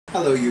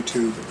Hello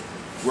YouTube,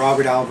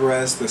 Robert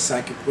Alvarez, the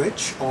Psychic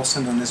Witch,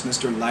 also known as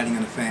Mr. Lighting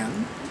on a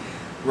Fan.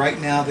 Right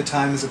now the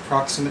time is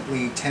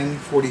approximately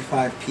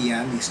 10:45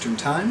 p.m. Eastern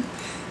Time,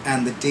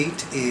 and the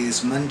date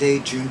is Monday,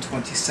 June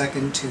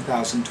 22nd,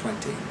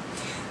 2020.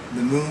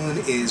 The moon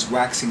is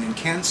waxing in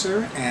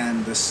Cancer,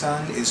 and the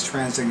sun is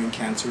transiting in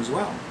Cancer as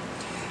well.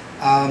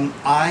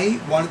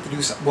 I wanted to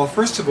do well,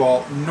 first of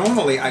all,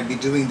 normally I'd be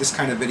doing this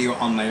kind of video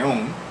on my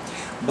own,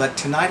 but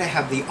tonight I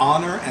have the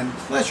honor and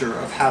pleasure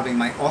of having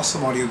my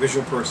awesome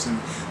audiovisual person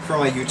for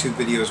my YouTube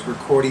videos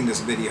recording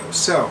this video.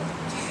 So,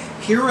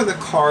 here are the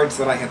cards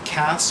that I have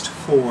cast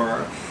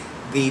for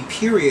the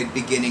period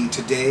beginning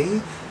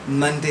today,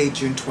 Monday,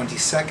 June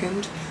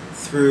 22nd,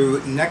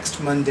 through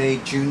next Monday,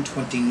 June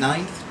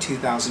 29th,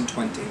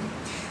 2020.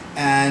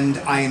 And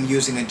I am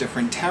using a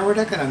different tarot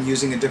deck, and I'm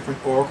using a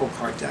different oracle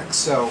card deck.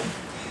 So,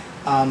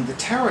 the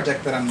tarot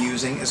deck that I'm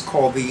using is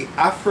called the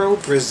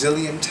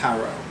Afro-Brazilian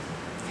Tarot.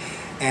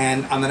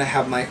 And I'm going to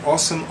have my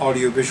awesome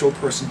audiovisual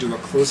person do a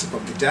close-up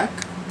of the deck.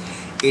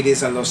 It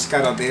is a Los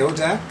Scarabeo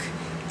deck.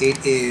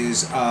 It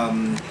is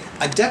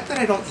a deck that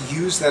I don't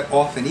use that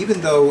often,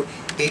 even though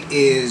it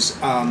is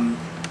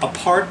a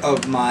part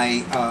of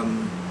my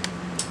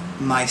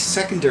my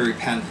secondary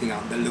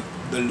pantheon,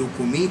 the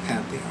Lukumi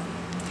pantheon.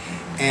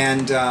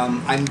 And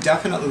I'm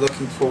definitely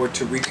looking forward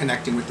to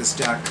reconnecting with this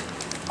deck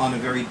on a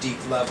very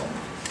deep level.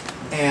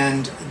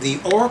 And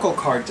the oracle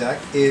card deck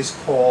is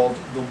called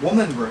the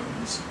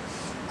Womanrunes.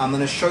 I'm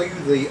going to show you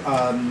the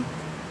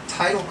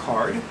title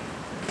card,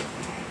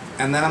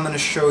 and then I'm going to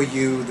show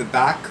you the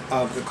back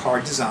of the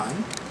card design,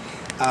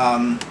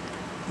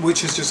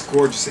 which is just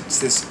gorgeous. It's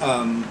this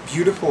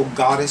beautiful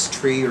goddess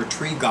tree or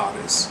tree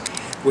goddess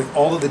with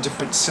all of the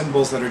different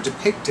symbols that are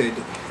depicted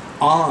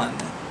on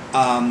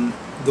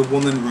the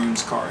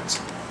Womanrunes cards.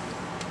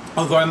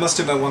 Although I must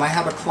admit, when I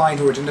have a client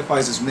who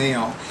identifies as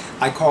male,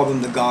 I call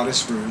them the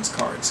Goddess Runes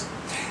cards.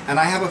 And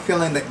I have a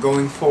feeling that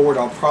going forward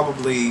I'll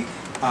probably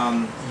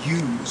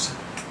use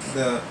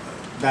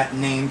that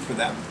name for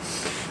them.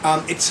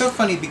 It's so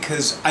funny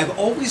because I've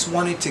always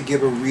wanted to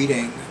give a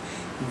reading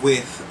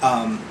with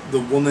the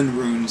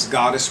Womanrunes,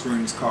 Goddess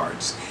Runes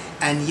cards,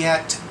 and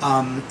yet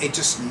it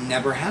just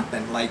never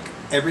happened. Like,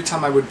 every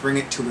time I would bring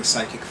it to a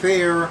psychic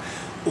fair,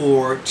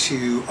 or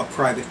to a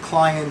private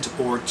client,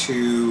 or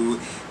to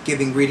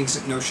giving readings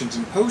at Notions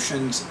and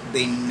Potions,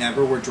 they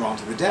never were drawn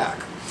to the deck.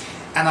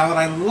 And what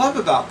I love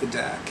about the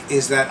deck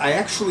is that I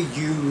actually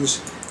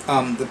use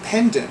the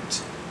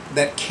pendant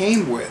that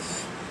came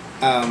with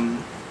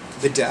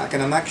the deck,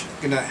 and I'm actually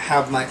going to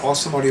have my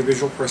awesome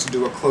audiovisual person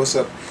do a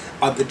close-up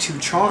of the two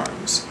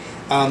charms.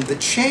 The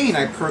chain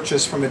I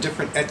purchased from a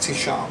different Etsy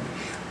shop,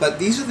 but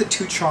these are the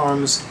two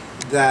charms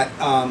that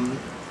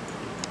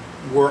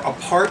were a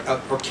part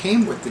of, or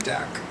came with the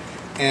deck.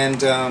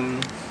 And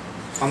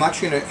I'm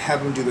actually going to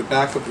have them do the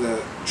back of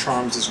the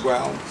charms as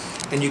well.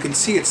 And you can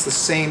see it's the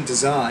same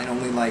design,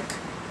 only like,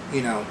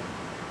 you know,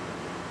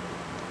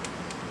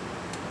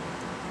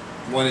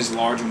 one is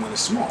large and one is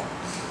small.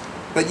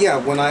 But yeah,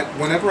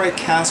 whenever I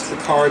cast the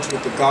cards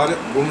with the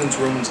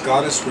Womanrunes,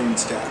 Goddess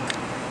Runes deck,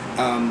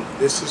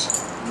 this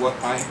is what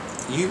I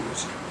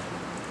use.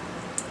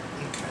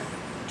 Okay,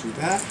 do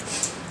that.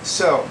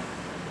 So,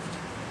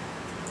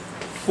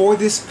 for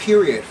this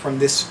period, from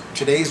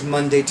today's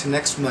Monday to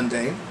next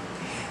Monday,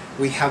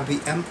 we have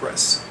the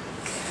Empress,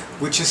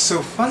 which is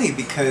so funny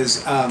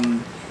because,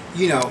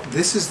 you know,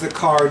 this is the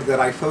card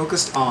that I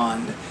focused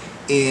on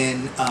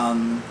in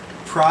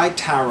Pride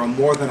Tarot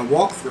More Than a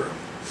Walkthrough.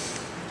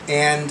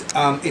 And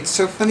it's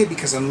so funny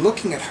because I'm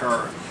looking at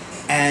her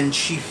and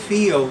she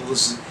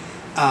feels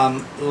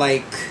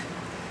like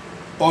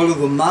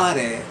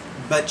Olugumare,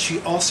 but she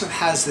also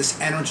has this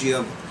energy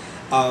of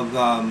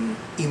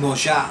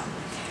Imoja.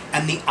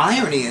 And the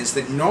irony is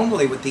that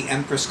normally with the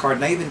Empress card,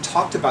 and I even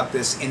talked about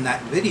this in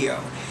that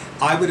video,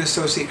 I would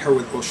associate her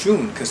with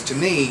Oshun, because to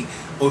me,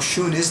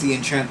 Oshun is the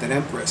enchanted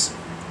Empress.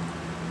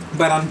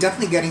 But I'm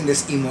definitely getting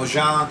this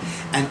Imoja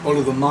and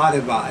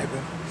Olugumare vibe.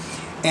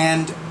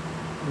 And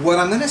what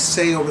I'm going to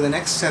say over the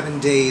next 7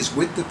 days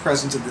with the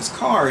presence of this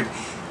card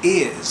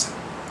is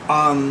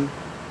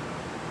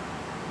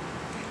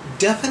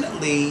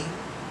definitely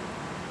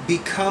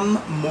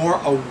become more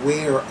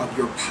aware of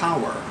your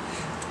power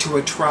to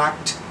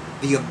attract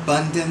the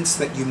abundance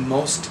that you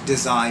most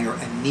desire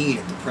and need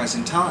at the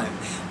present time.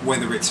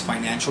 Whether it's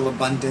financial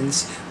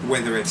abundance,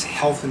 whether it's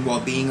health and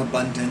well-being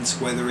abundance,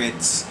 whether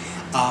it's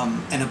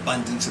an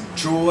abundance of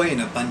joy,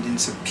 an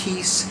abundance of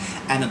peace,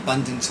 an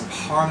abundance of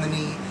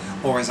harmony,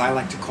 or as I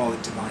like to call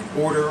it, divine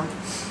order.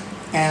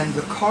 And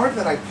the card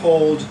that I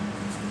pulled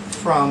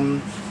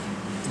from,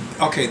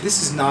 okay,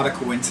 this is not a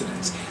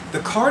coincidence.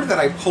 The card that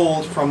I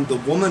pulled from the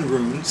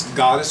Womanrunes,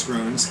 Goddess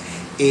Runes,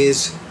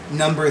 is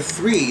number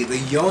 3, the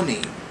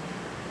Yoni.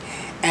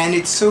 And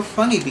it's so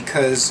funny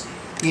because,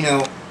 you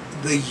know,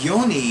 the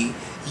Yoni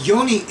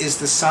is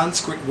the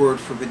Sanskrit word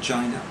for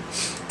vagina.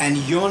 And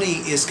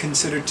Yoni is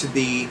considered to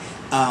be,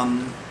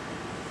 I'm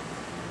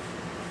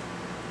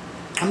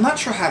not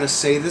sure how to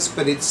say this,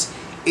 but it's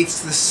the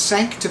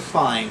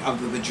sanctifying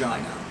of the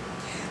vagina.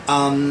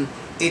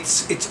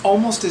 it's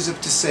almost as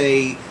if to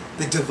say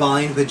the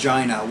divine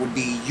vagina would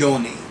be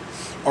yoni,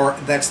 or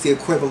that's the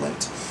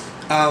equivalent.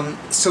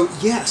 So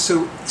yeah,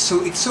 so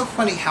it's so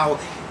funny how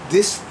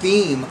this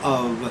theme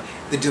of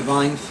the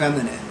divine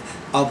feminine,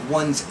 of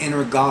one's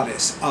inner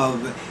goddess,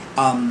 of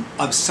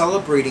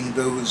celebrating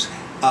those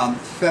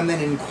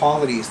feminine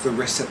qualities, the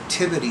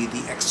receptivity,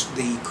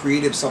 the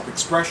creative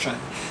self-expression,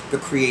 the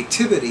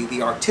creativity,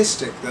 the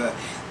artistic, the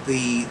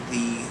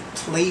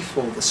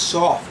playful, the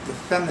soft, the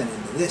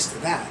feminine, the this, the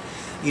that,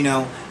 you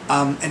know.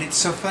 And it's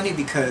so funny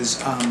because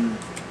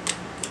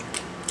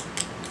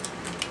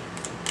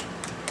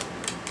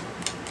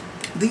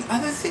the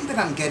other thing that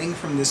I'm getting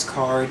from this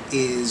card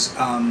is,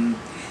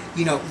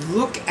 you know,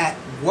 look at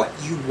what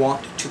you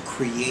want to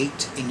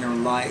create in your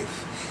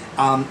life.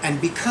 And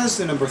because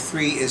the number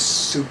 3 is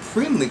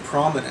supremely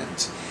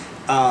prominent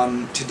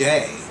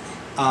today,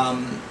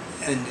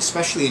 and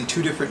especially in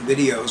 2 different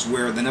videos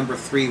where the number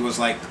 3 was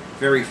like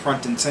very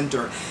front and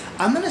center,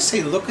 I'm going to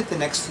say look at the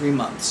next 3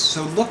 months.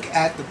 So look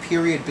at the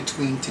period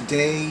between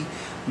today,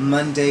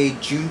 Monday,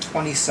 June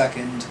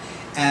 22nd,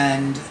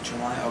 and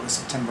July, August,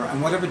 September,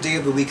 and whatever day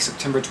of the week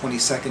September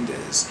 22nd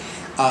is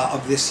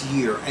of this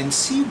year, and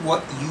see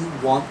what you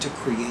want to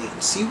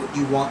create. See what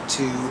you want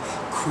to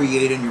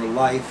create in your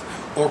life,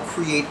 or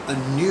create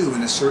anew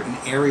in a certain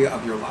area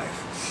of your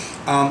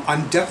life.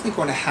 I'm definitely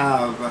going to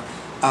have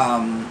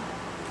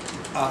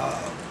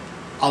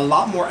a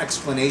lot more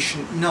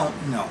explanation. No,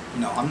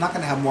 I'm not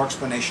going to have more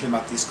explanation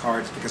about these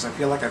cards because I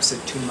feel like I've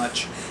said too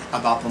much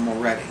about them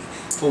already.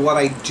 But what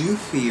I do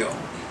feel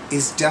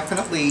is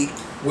definitely,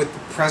 with the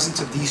presence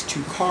of these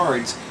 2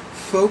 cards,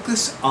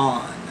 focus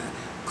on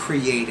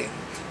creating.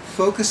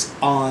 Focus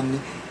on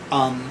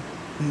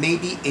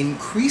maybe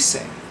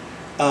increasing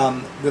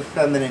the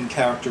feminine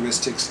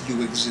characteristics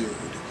you exude.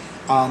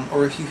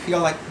 Or if you feel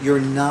like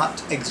you're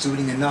not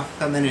exuding enough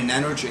feminine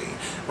energy,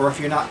 or if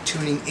you're not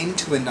tuning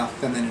into enough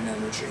feminine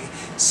energy,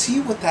 see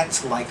what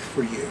that's like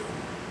for you.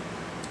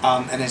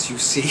 And as you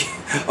see,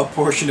 a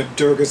portion of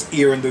Durga's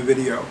ear in the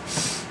video.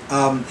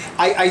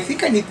 I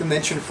think I need to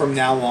mention from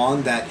now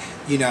on that,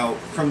 you know,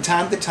 from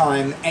time to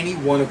time, any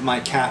one of my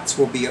cats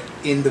will be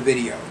in the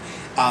video.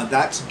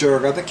 That's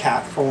Durga the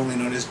cat, formerly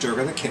known as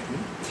Durga the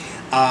kitten.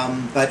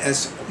 But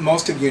as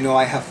most of you know,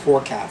 I have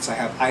 4 cats. I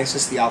have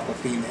Isis, the alpha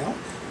female,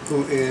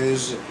 who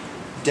is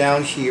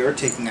down here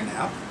taking a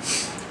nap.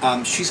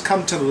 She's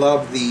come to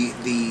love the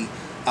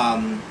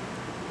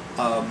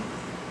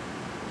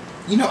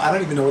you know, I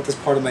don't even know what this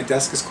part of my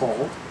desk is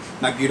called,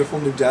 my beautiful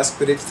new desk,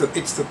 but it's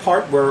the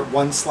part where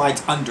one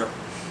slides under,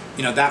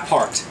 you know, that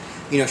part.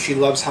 You know, she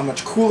loves how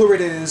much cooler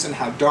it is, and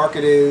how dark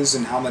it is,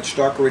 and how much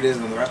darker it is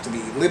than the rest of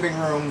the living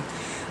room.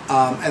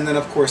 And then,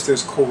 of course,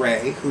 there's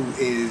Corey, who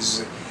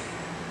is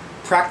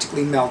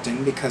practically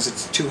melting because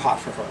it's too hot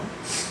for her.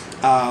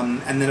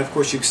 And then, of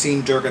course, you've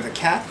seen Durga the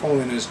cat,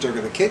 formerly known as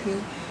Durga the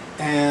kitten,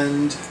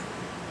 and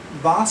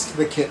Bast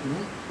the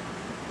kitten,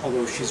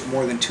 although she's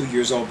more than 2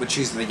 years old, but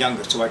she's the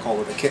youngest, so I call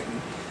her the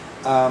kitten.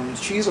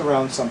 She's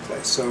around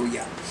someplace, so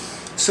yeah.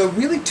 So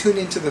really tune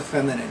into the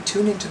feminine,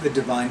 tune into the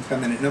divine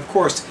feminine. And of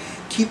course,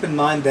 keep in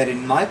mind that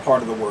in my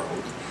part of the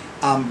world,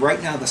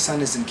 right now the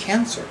sun is in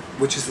Cancer,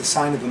 which is the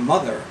sign of the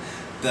mother,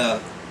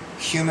 the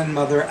human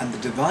mother and the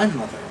divine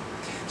mother.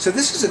 So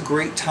this is a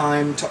great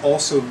time to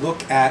also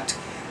look at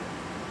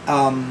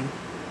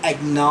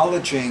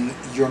acknowledging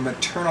your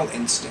maternal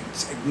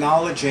instincts,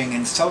 acknowledging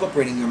and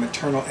celebrating your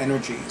maternal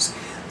energies,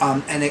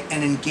 and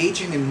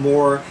engaging in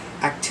more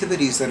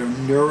activities that are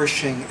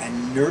nourishing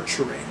and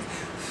nurturing,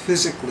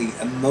 physically,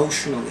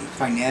 emotionally,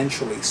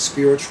 financially,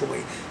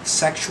 spiritually,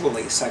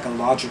 sexually,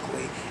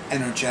 psychologically,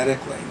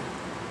 energetically.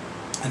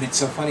 And it's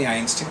so funny, I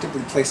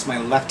instinctively place my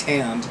left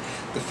hand,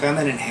 the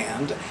feminine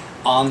hand,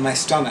 on my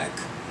stomach,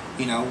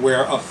 you know,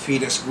 where a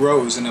fetus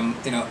grows in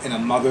a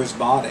mother's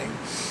body.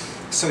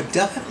 So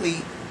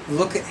definitely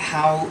look at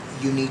how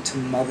you need to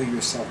mother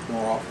yourself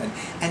more often,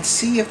 and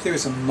see if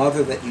there's a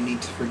mother that you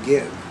need to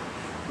forgive.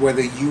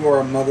 Whether you are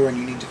a mother and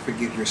you need to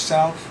forgive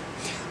yourself,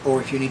 or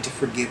if you need to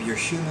forgive your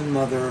human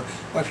mother,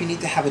 or if you need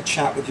to have a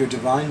chat with your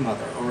divine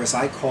mother, or as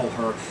I call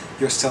her,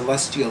 your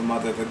celestial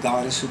mother, the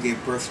goddess who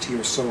gave birth to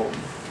your soul.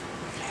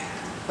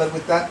 But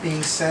with that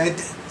being said,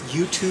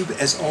 YouTube,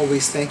 as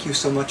always, thank you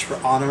so much for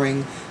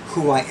honoring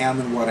who I am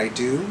and what I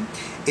do.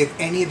 If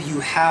any of you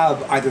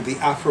have either the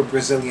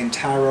Afro-Brazilian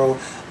Tarot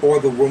or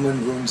the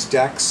Womanrunes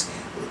decks,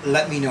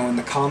 let me know in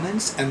the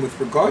comments. And with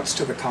regards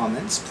to the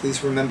comments,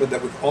 please remember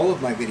that with all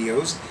of my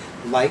videos,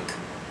 like,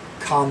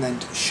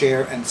 comment,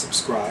 share, and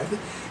subscribe.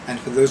 And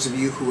for those of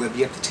you who have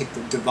yet to take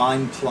the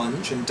divine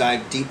plunge and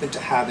dive deep into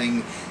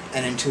having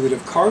an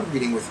intuitive card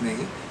reading with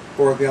me,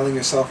 or availing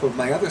yourself of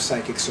my other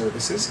psychic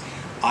services,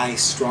 I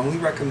strongly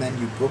recommend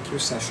you book your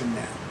session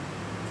now.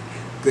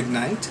 Good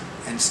night,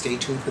 and stay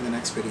tuned for the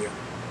next video.